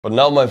But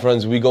now, my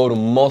friends, we go to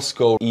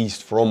Moscow.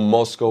 East from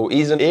Moscow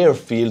is an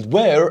airfield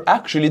where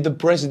actually the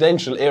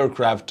presidential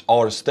aircraft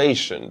are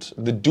stationed.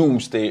 The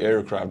doomsday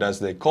aircraft, as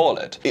they call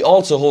it. It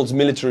also holds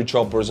military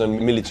choppers and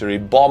military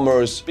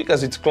bombers.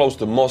 Because it's close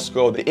to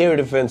Moscow, the air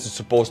defense is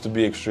supposed to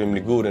be extremely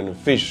good and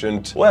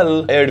efficient.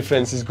 Well, air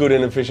defense is good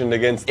and efficient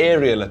against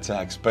aerial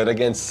attacks, but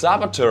against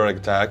saboteur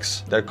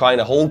attacks, they're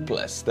kind of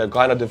hopeless. They're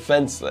kind of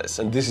defenseless.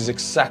 And this is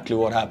exactly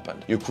what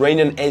happened.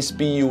 Ukrainian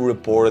SBU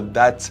reported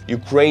that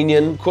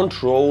Ukrainian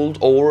controlled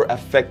or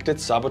affected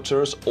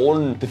saboteurs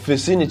on the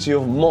vicinity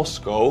of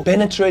Moscow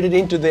penetrated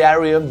into the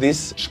area of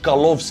this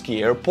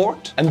Chkalovsky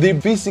airport, and they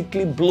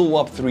basically blew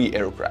up 3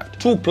 aircraft,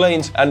 2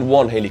 planes and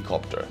 1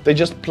 helicopter. They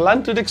just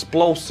planted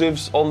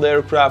explosives on the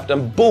aircraft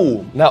and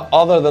boom! Now,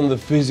 other than the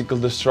physical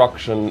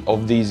destruction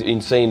of these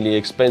insanely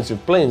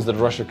expensive planes that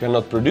Russia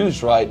cannot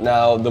produce right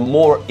now, the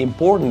more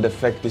important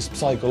effect is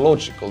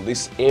psychological.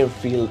 This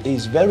airfield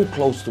is very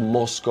close to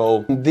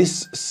Moscow.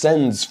 This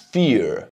sends fear